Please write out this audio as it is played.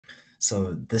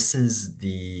So this is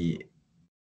the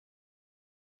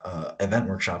event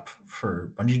workshop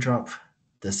for Bungee Drop.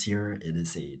 This year it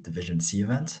is a Division C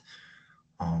event.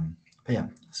 But yeah,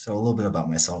 so a little bit about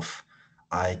myself.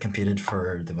 I competed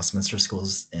for the Westminster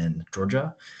Schools in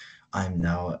Georgia. I'm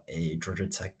now a Georgia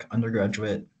Tech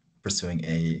undergraduate pursuing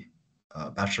a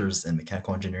bachelor's in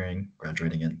mechanical engineering,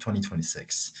 graduating in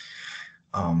 2026.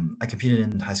 I competed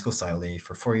in high school SciOly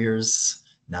for 4 years.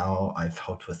 Now I've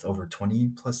helped with over 20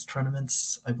 plus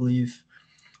tournaments, I believe,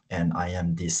 and I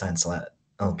am the Science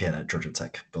Olympiad at Georgia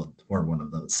Tech build, or one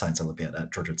of the Science Olympiad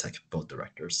at Georgia Tech build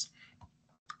directors.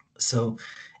 So,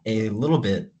 a little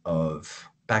bit of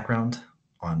background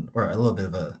on, or a little bit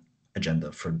of a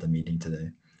agenda for the meeting today.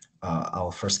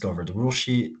 I'll first go over the rule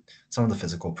sheet, some of the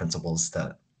physical principles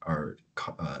that are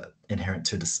inherent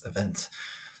to this event,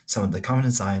 some of the common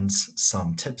designs,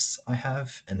 some tips I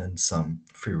have, and then some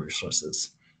free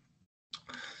resources.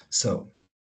 So,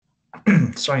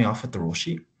 starting off with the rule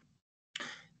sheet,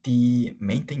 the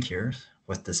main thing here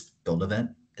with this build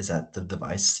event is that the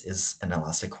device is an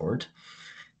elastic cord,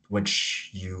 which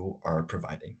you are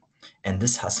providing. And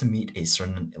this has to meet a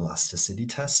certain elasticity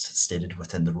test stated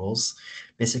within the rules.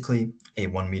 Basically, the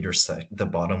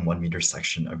bottom 1 meter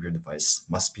section of your device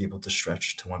must be able to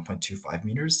stretch to 1.25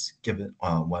 meters, given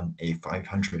when a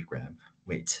 500-gram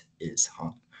weight is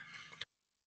hung.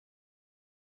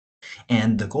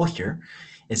 And the goal here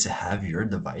is to have your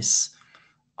device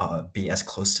be as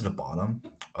close to the bottom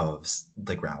of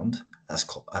the ground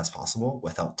as possible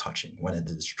without touching when it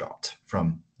is dropped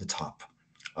from the top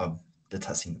of the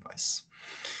testing device.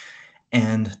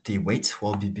 And the weight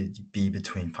will be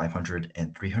between 500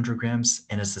 and 300 grams,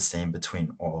 and it's the same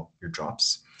between all your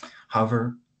drops.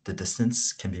 However, the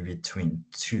distance can be between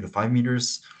 2 to 5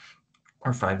 meters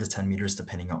or 5 to 10 meters,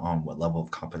 depending on what level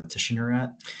of competition you're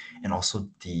at. And also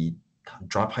the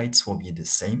drop heights will be the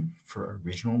same for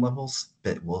regional levels,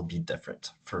 but will be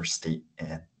different for state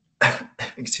and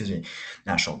excuse me,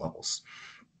 national levels.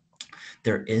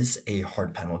 There is a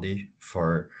hard penalty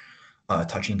for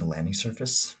touching the landing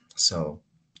surface, so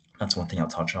that's one thing I'll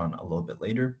touch on a little bit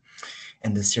later.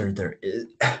 And this year there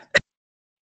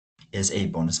is a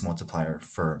bonus multiplier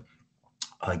for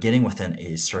getting within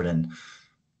a certain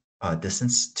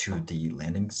distance to the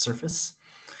landing surface.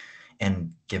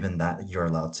 And given that, you're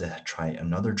allowed to try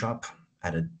another drop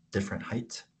at a different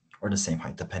height or the same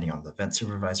height, depending on the event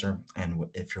supervisor. And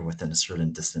if you're within a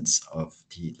certain distance of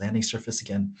the landing surface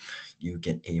again, you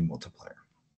get a multiplier.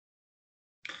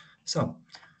 So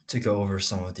to go over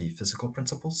some of the physical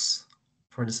principles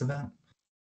for this event,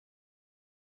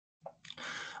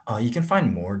 you can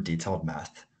find more detailed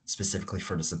math specifically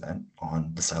for this event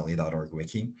on the SciOly.org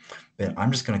wiki, but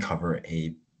I'm just going to cover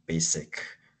a basic,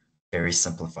 very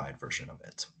simplified version of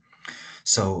it.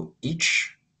 So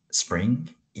each spring,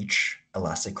 each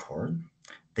elastic cord,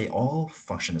 they all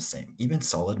function the same. Even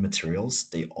solid materials,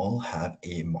 they all have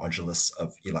a modulus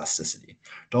of elasticity.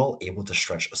 They're all able to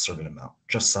stretch a certain amount,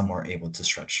 just some are able to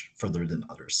stretch further than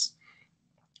others.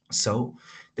 So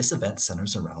this event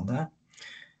centers around that,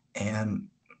 and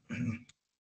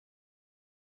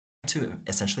to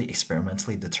essentially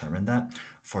experimentally determine that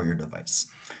for your device,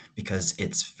 because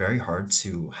it's very hard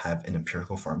to have an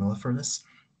empirical formula for this.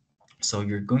 So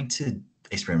you're going to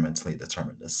experimentally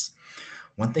determine this.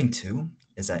 One thing too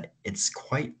is that it's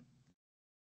quite,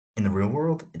 in the real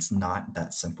world, it's not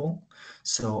that simple.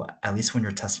 So at least when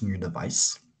you're testing your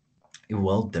device, it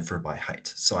will differ by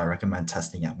height. So I recommend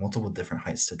testing at multiple different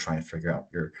heights to try and figure out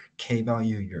your K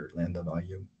value, your lambda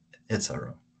value,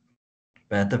 etc.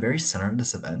 But at the very center of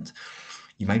this event,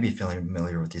 you might be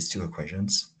familiar with these two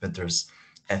equations, but there's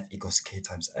F equals K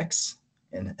times X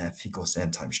and F equals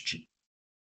N times G.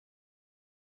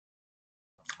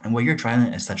 And what you're trying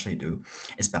to essentially do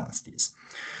is balance these.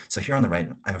 So here on the right,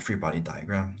 I have a free body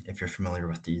diagram, if you're familiar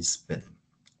with these, but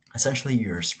essentially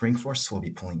your spring force will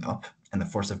be pulling up and the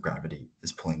force of gravity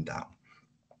is pulling down.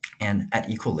 And at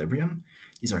equilibrium,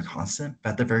 these are constant,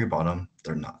 but at the very bottom,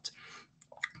 they're not.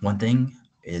 One thing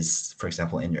is, for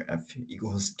example, in your F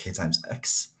equals K times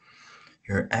X,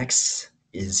 your X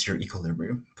is your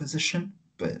equilibrium position,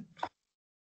 but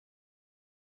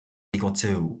equal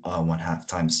to 1/2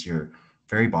 times your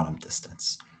very bottom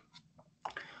distance.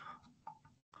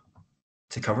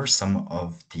 To cover some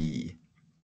of the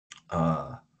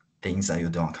things that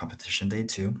you'll do on competition day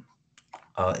too,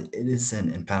 it is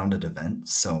an impounded event,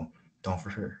 so don't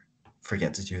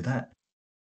forget to do that.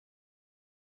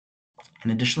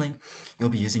 And additionally, you'll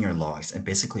be using your logs and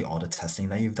basically all the testing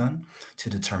that you've done to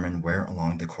determine where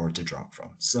along the cord to drop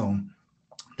from. So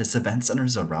this event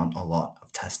centers around a lot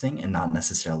of testing and not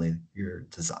necessarily your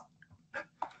design.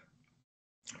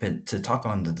 But to talk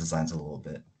on the designs a little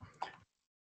bit,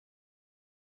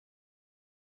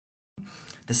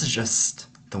 this is just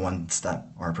the ones that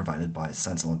are provided by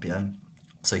Science Olympiad.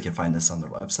 So you can find this on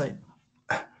their website.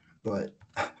 But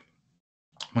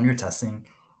when you're testing,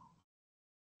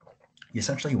 you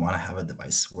essentially want to have a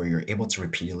device where you're able to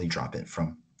repeatedly drop it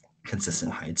from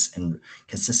consistent heights and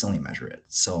consistently measure it.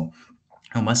 So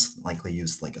I must likely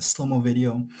use like a slow-mo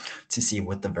video to see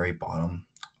what the very bottom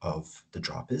of the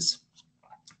drop is,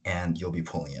 and you'll be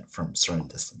pulling it from certain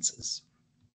distances.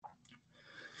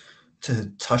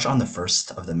 To touch on the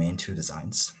first of the main two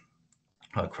designs,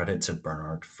 credit to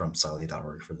Bernard from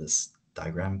SciOly.org for this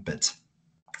diagram, but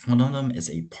one of them is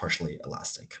a partially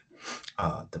elastic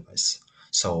device.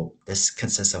 So this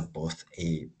consists of both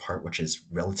a part which is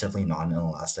relatively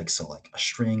non-inelastic, so like a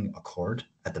string, a cord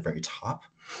at the very top,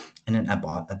 and then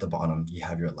at the bottom you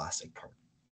have your elastic part.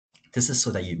 This is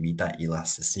so that you meet that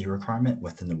elasticity requirement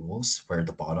within the rules, where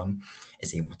the bottom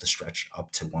is able to stretch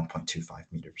up to 1.25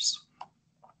 meters.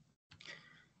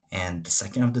 And the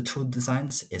second of the two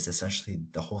designs is essentially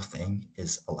the whole thing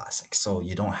is elastic. So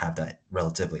you don't have that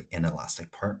relatively inelastic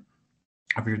part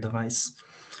of your device.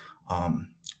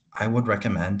 I would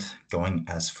recommend going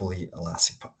as fully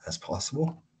elastic as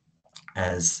possible,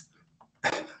 as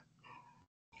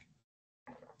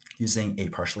using a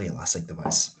partially elastic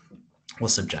device will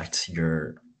subject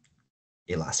your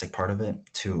elastic part of it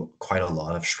to quite a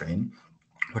lot of strain,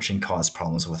 which can cause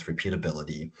problems with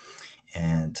repeatability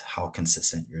and how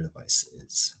consistent your device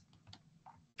is.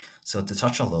 So to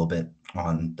touch a little bit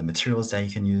on the materials that you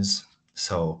can use,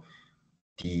 so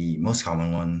the most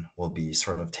common one will be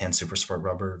sort of tan supersport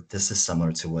rubber. This is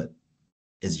similar to what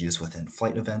is used within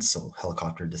flight events, so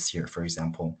helicopter this year, for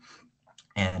example.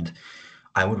 And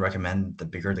I would recommend the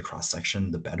bigger the cross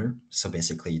section, the better. So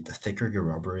basically, the thicker your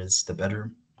rubber is, the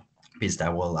better, because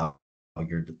that will allow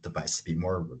your device to be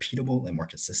more repeatable and more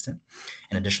consistent.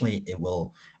 And additionally, it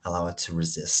will allow it to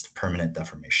resist permanent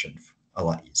deformation a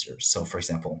lot easier. So, for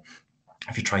example,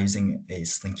 if you try using a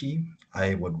slinky,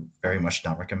 I would very much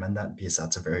not recommend that because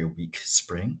that's a very weak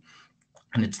spring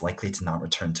and it's likely to not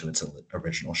return to its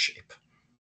original shape.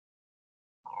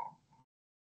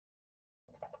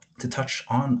 To touch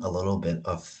on a little bit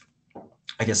of,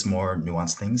 I guess, more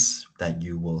nuanced things that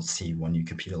you will see when you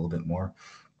compete a little bit more.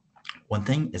 One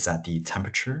thing is that the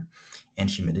temperature and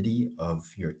humidity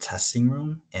of your testing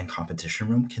room and competition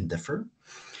room can differ.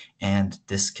 And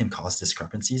this can cause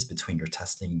discrepancies between your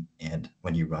testing and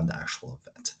when you run the actual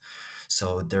event.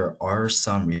 So there are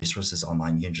some resources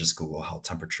online. You can just Google how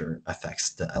temperature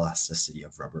affects the elasticity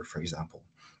of rubber, for example.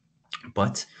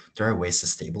 But there are ways to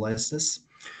stabilize this.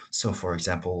 So for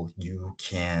example, you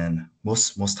can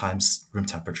most times room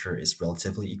temperature is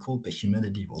relatively equal, but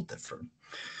humidity will differ.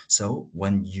 So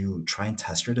when you try and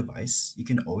test your device, you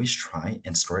can always try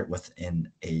and store it within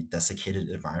a desiccated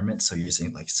environment. So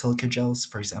using like silica gels,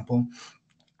 for example,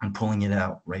 and pulling it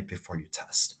out right before you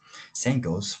test. Same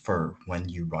goes for when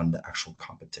you run the actual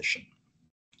competition.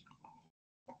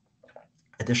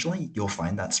 Additionally, you'll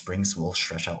find that springs will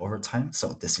stretch out over time. So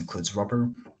this includes rubber,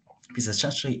 because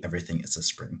essentially everything is a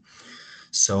spring.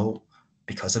 So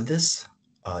because of this,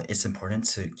 it's important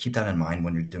to keep that in mind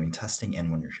when you're doing testing and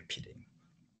when you're competing.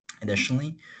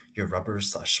 Additionally, your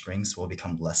rubber/springs will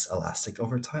become less elastic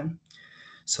over time.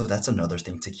 So that's another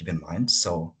thing to keep in mind.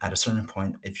 So at a certain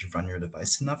point, if you run your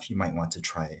device enough, you might want to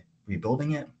try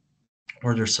rebuilding it,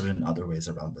 or there's certain other ways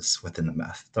around this within the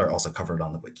math that are also covered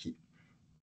on the wiki.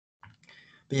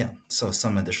 But yeah, so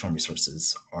some additional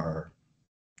resources are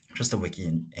just the wiki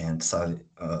and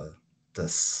the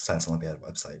Science Olympiad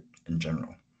website in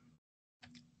general.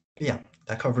 But yeah,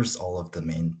 that covers all of the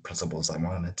main principles I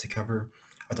wanted to cover.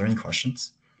 Are there any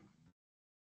questions?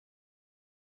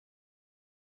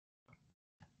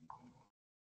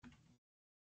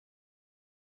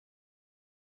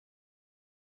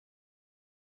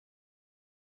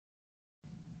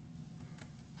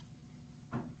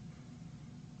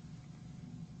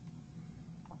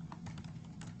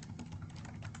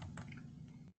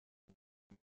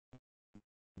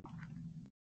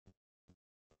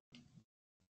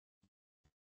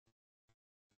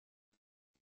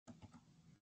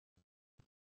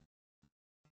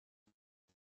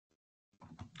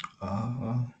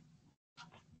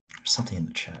 There's something in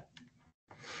the chat.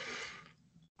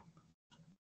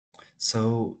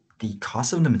 So the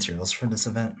cost of the materials for this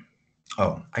event.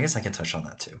 Oh, I guess I could touch on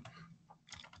that too.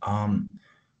 Um,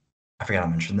 I forgot to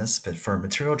mention this, but for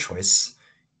material choice,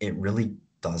 it really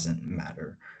doesn't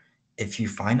matter. If you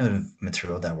find a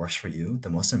material that works for you, the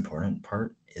most important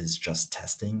part is just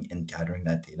testing and gathering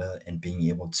that data and being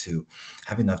able to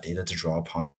have enough data to draw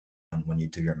upon when you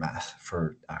do your math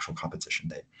for actual competition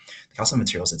day. The cost of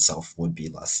materials itself would be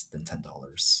less than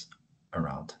 $10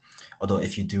 around. Although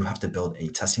if you do have to build a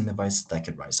testing device, that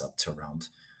could rise up to around,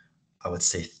 I would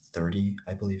say 30,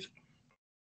 I believe.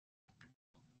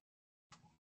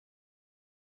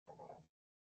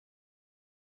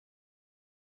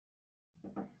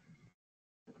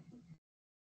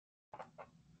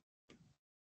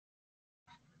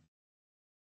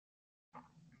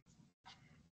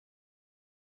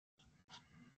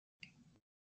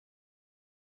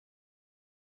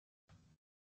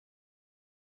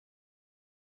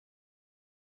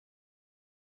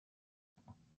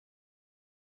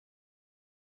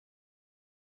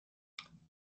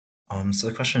 So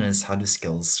the question is, how do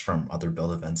skills from other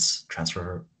build events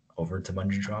transfer over to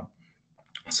Bungee Drop?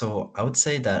 So I would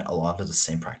say that a lot of the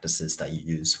same practices that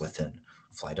you use within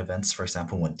flight events, for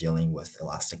example, when dealing with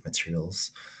elastic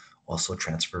materials, also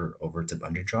transfer over to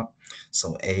Bungee Drop.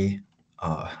 So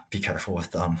be careful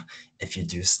with them. If you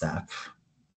do snap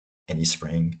any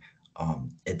spring,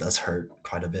 it does hurt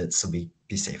quite a bit, so be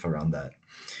safe around that.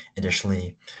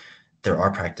 Additionally, there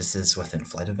are practices within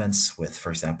flight events with, for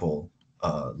example,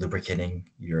 lubricating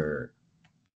your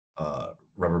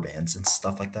rubber bands and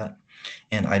stuff like that.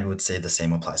 And I would say the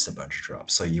same applies to bungee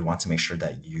drop. So you want to make sure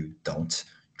that you don't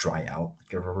dry out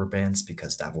your rubber bands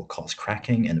because that will cause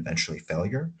cracking and eventually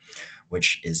failure,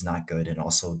 which is not good and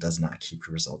also does not keep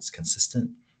your results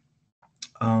consistent.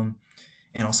 Um,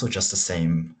 and also just the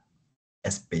same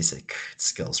as basic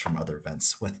skills from other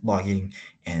events with logging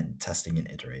and testing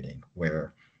and iterating,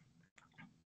 where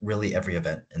really every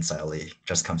event in SciOly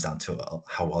just comes down to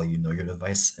how well you know your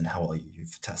device and how well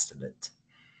you've tested it.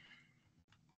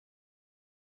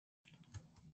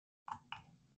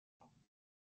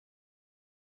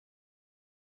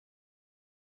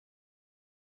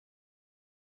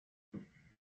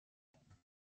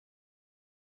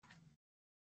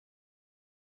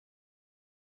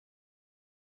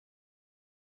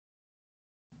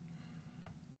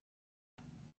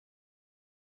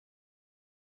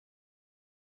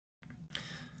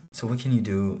 So what can you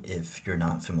do if you're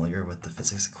not familiar with the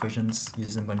physics equations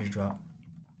used in bungee drop?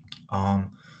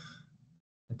 Um,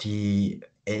 the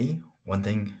one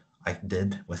thing I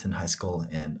did within high school,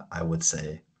 and I would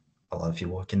say a lot of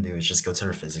people can do is just go to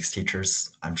their physics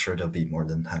teachers. I'm sure they'll be more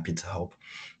than happy to help.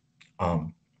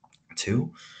 Um,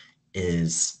 two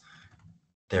is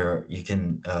there you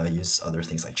can use other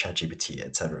things like ChatGPT,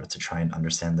 etc., to try and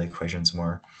understand the equations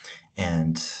more.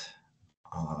 And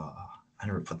I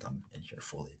never put them in here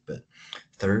fully, but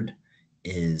third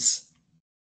is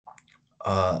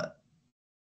uh,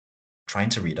 trying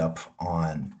to read up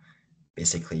on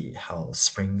basically how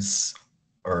springs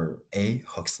or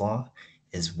Hooke's law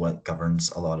is what governs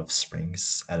a lot of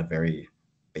springs at a very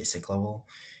basic level,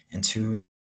 and two,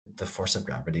 the force of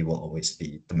gravity will always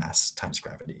be the mass times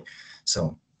gravity.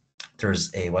 So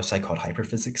there's a website called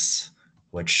Hyperphysics,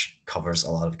 which covers a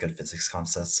lot of good physics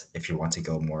concepts if you want to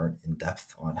go more in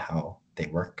depth on how they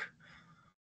work.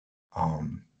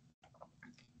 Um,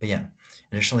 but yeah,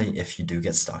 additionally, if you do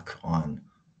get stuck on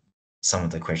some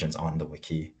of the equations on the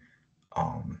wiki,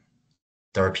 um,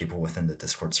 there are people within the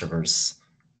Discord servers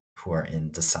who are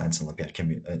in the science Olympiad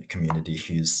community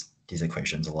who use these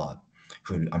equations a lot,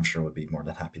 who I'm sure would be more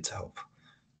than happy to help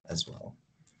as well.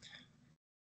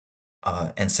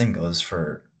 And same goes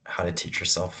for how to teach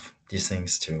yourself these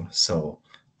things too. So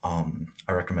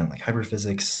I recommend like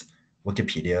hyperphysics.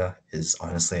 Wikipedia is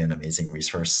honestly an amazing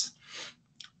resource.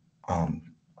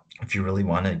 Um, if you really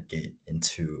want to get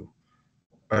into,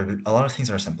 or a lot of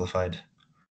things are simplified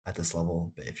at this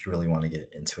level, but if you really want to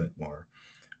get into it more,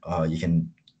 you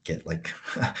can get like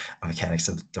a mechanics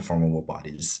of deformable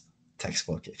bodies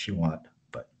textbook if you want,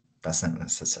 but that's not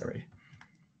necessary.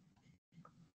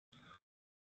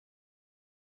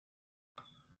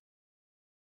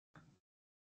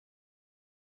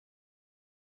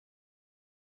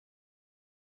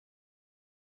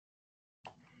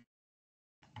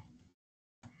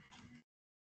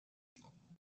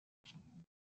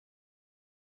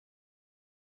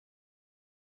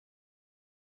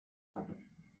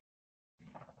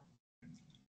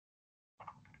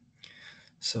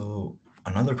 So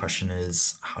another question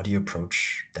is, how do you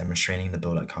approach demonstrating the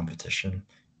build at competition,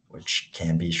 which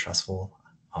can be stressful?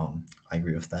 I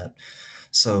agree with that.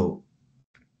 So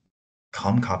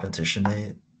come competition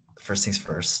day, first things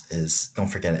first is don't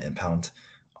forget an impound.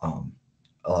 Um,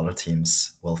 a lot of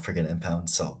teams will forget an impound,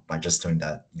 so by just doing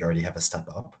that, you already have a step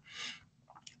up.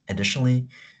 Additionally,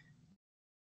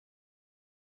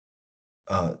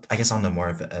 I guess on the more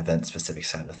event specific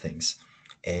side of things,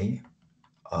 A,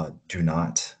 do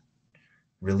not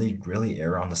really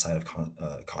err on the side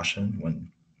of caution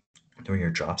when during your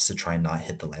drops to try and not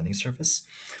hit the landing surface,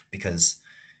 because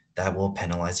that will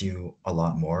penalize you a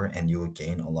lot more and you will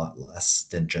gain a lot less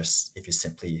than just if you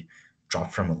simply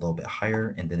drop from a little bit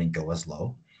higher and didn't go as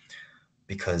low,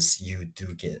 because you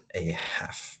do get a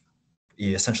half,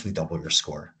 you essentially double your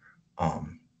score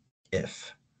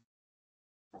if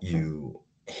you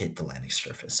hit the landing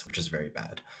surface, which is very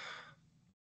bad.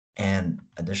 And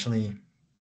additionally,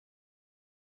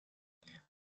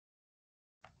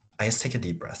 I guess take a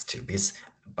deep breath too, because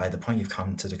by the point you've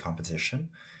come to the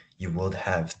competition, you will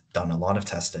have done a lot of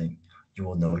testing. You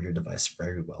will know your device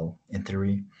very well in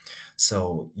theory.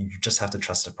 So you just have to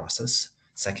trust the process.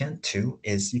 Second, too,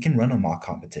 is you can run a mock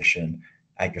competition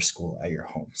at your school, at your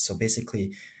home. So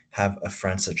basically, have a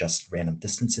friend suggest random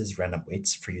distances, random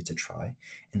weights for you to try,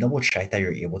 and double check that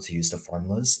you're able to use the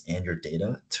formulas and your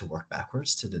data to work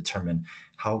backwards to determine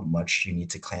how much you need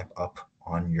to clamp up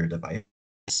on your device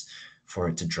for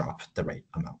it to drop the right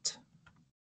amount.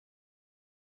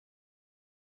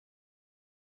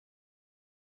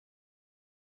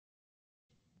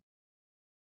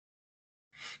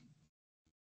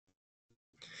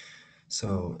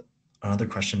 So another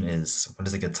question is, when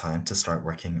is a good time to start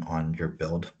working on your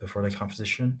build before the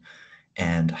competition,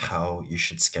 and how you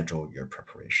should schedule your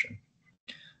preparation?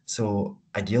 So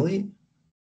ideally,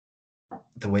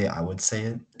 the way I would say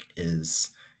it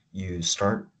is you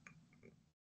start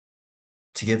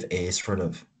to give a sort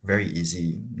of very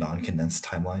easy, non-condensed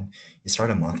timeline. You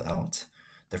start a month out.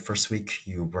 The first week,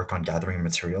 you work on gathering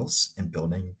materials and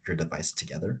building your device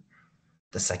together.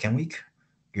 The second week,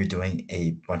 you're doing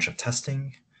a bunch of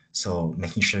testing. So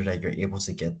making sure that you're able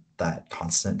to get that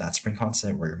constant, that spring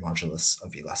constant, or your modulus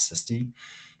of elasticity.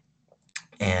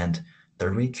 And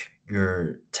third week,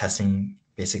 you're testing,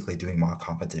 basically doing mock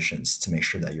competitions to make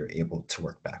sure that you're able to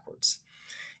work backwards.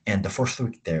 And the fourth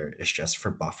week there is just for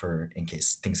buffer in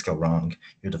case things go wrong,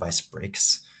 your device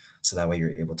breaks. So that way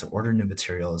you're able to order new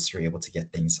materials, you're able to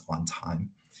get things on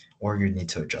time, or you need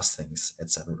to adjust things,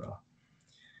 etc.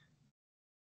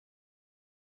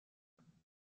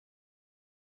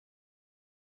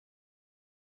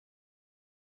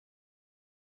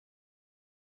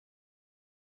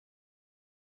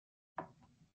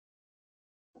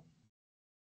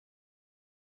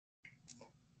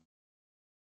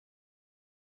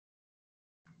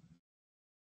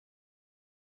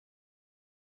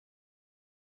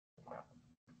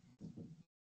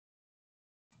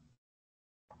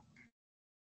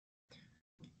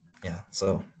 Yeah,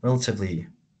 so relatively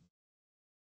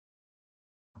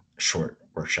short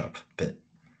workshop, but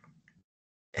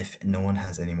if no one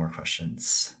has any more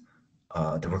questions,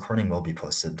 the recording will be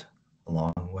posted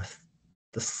along with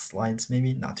the slides,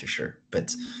 maybe, not too sure,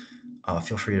 but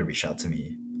feel free to reach out to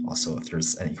me also if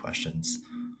there's any questions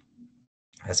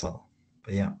as well.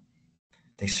 But yeah,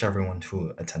 thanks to everyone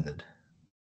who attended.